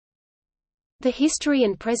The History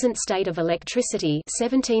and Present State of Electricity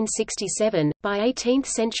 1767, by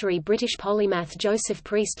 18th-century British polymath Joseph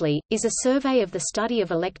Priestley, is a survey of the study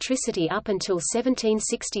of electricity up until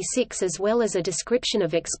 1766 as well as a description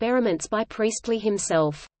of experiments by Priestley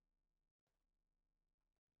himself.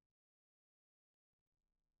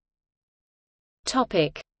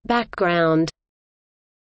 Background.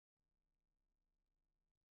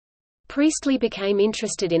 Priestley became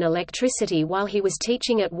interested in electricity while he was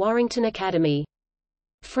teaching at Warrington Academy.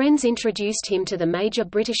 Friends introduced him to the major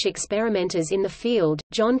British experimenters in the field,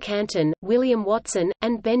 John Canton, William Watson,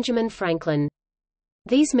 and Benjamin Franklin.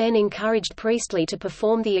 These men encouraged Priestley to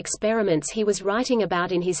perform the experiments he was writing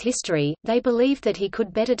about in his history. They believed that he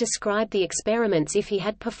could better describe the experiments if he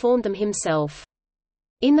had performed them himself.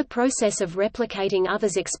 In the process of replicating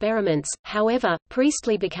others' experiments, however,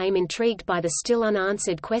 Priestley became intrigued by the still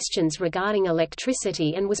unanswered questions regarding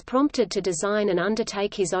electricity and was prompted to design and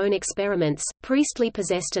undertake his own experiments. Priestley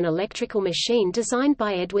possessed an electrical machine designed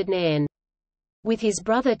by Edward Nairn. With his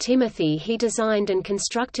brother Timothy, he designed and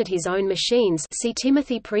constructed his own machines. See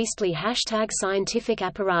Timothy Priestley #scientific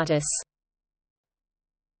apparatus.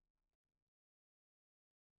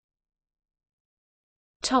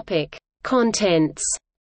 Topic: Contents.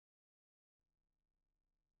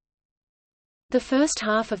 The first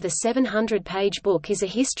half of the 700-page book is a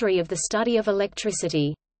history of the study of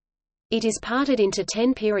electricity. It is parted into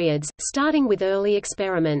 10 periods, starting with early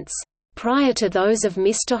experiments, prior to those of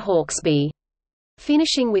Mr. Hawksby,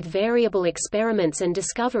 finishing with variable experiments and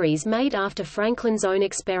discoveries made after Franklin's own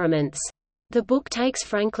experiments. The book takes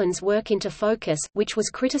Franklin's work into focus, which was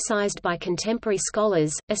criticized by contemporary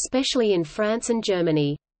scholars, especially in France and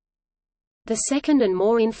Germany. The second and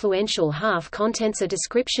more influential half contents a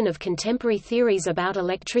description of contemporary theories about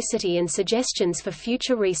electricity and suggestions for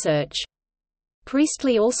future research.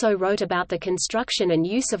 Priestley also wrote about the construction and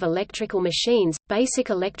use of electrical machines, basic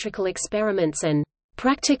electrical experiments and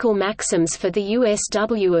practical maxims for the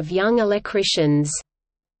USW of young electricians.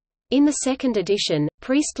 In the second edition,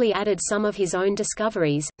 Priestley added some of his own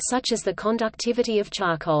discoveries, such as the conductivity of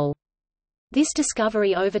charcoal. This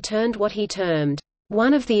discovery overturned what he termed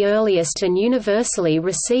one of the earliest and universally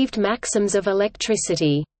received maxims of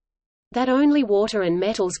electricity, that only water and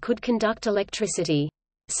metals could conduct electricity.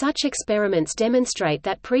 Such experiments demonstrate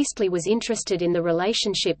that Priestley was interested in the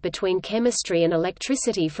relationship between chemistry and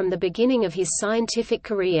electricity from the beginning of his scientific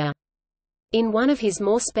career. In one of his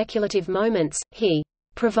more speculative moments, he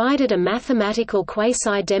provided a mathematical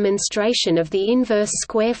quasi-demonstration of the inverse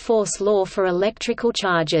square force law for electrical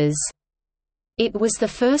charges. It was the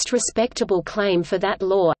first respectable claim for that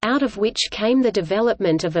law, out of which came the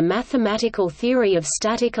development of a mathematical theory of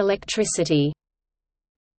static electricity.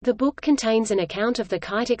 The book contains an account of the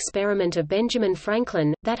kite experiment of Benjamin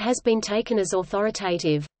Franklin, that has been taken as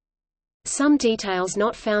authoritative. Some details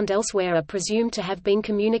not found elsewhere are presumed to have been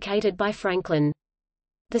communicated by Franklin.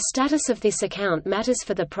 The status of this account matters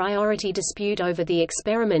for the priority dispute over the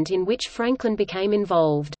experiment in which Franklin became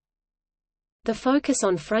involved. The focus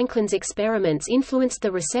on Franklin's experiments influenced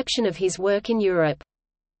the reception of his work in Europe.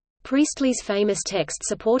 Priestley's famous text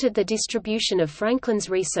supported the distribution of Franklin's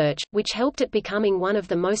research, which helped it becoming one of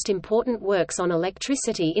the most important works on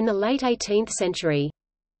electricity in the late 18th century.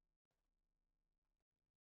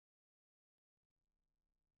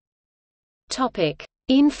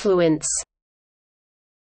 Influence.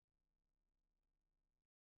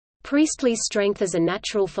 Priestley's strength as a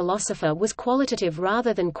natural philosopher was qualitative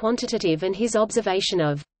rather than quantitative, and his observation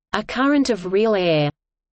of a current of real air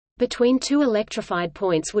between two electrified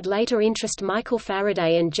points would later interest Michael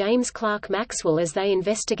Faraday and James Clerk Maxwell as they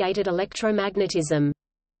investigated electromagnetism.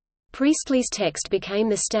 Priestley's text became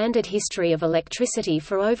the standard history of electricity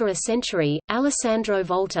for over a century. Alessandro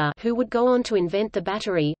Volta, who would go on to invent the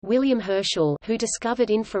battery, William Herschel, who discovered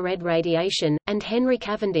infrared radiation, and Henry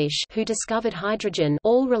Cavendish, who discovered hydrogen,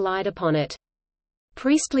 all relied upon it.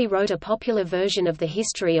 Priestley wrote a popular version of the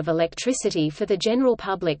history of electricity for the general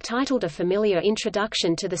public titled A Familiar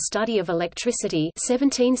Introduction to the Study of Electricity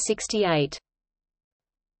 1768.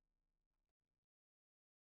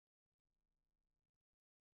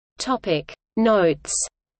 Notes.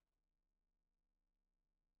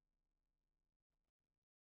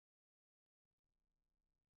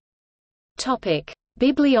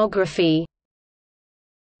 Bibliography.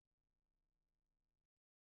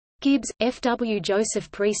 Gibbs, F. W.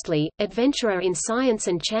 Joseph Priestley, Adventurer in Science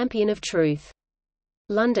and Champion of Truth.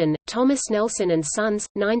 London, Thomas Nelson and Sons,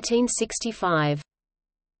 1965.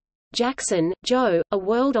 Jackson, Joe, A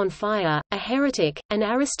World on Fire, A Heretic, An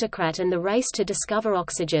Aristocrat and the Race to Discover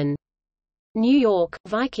Oxygen. New York,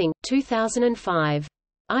 Viking, 2005.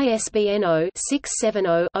 ISBN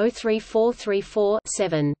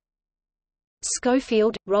 0-670-03434-7.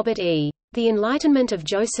 Schofield, Robert E. The Enlightenment of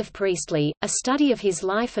Joseph Priestley, A Study of His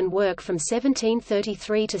Life and Work from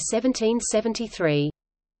 1733 to 1773.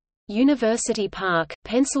 University Park,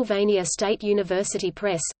 Pennsylvania State University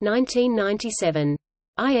Press, 1997.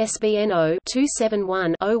 ISBN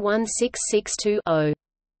 0-271-01662-0.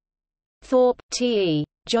 Thorpe, T. E.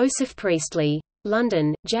 Joseph Priestley.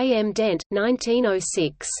 London, J. M. Dent,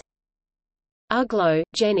 1906. Uglow,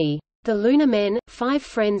 Jenny. The Lunar Men, Five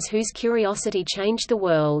Friends Whose Curiosity Changed the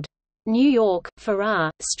World. New York, Farrar,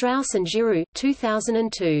 Straus and Giroux,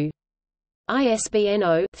 2002. ISBN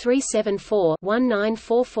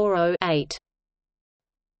 0-374-19440-8.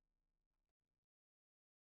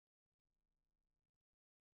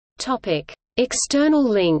 Topic: External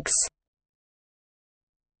links.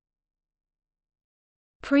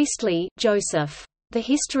 Priestley, Joseph. The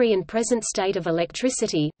History and Present State of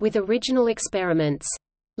Electricity, with Original Experiments.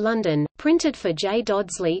 London, printed for J.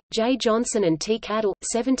 Dodsley, J. Johnson and T. Cadell,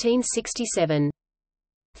 1767.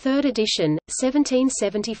 3rd edition,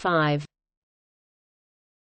 1775.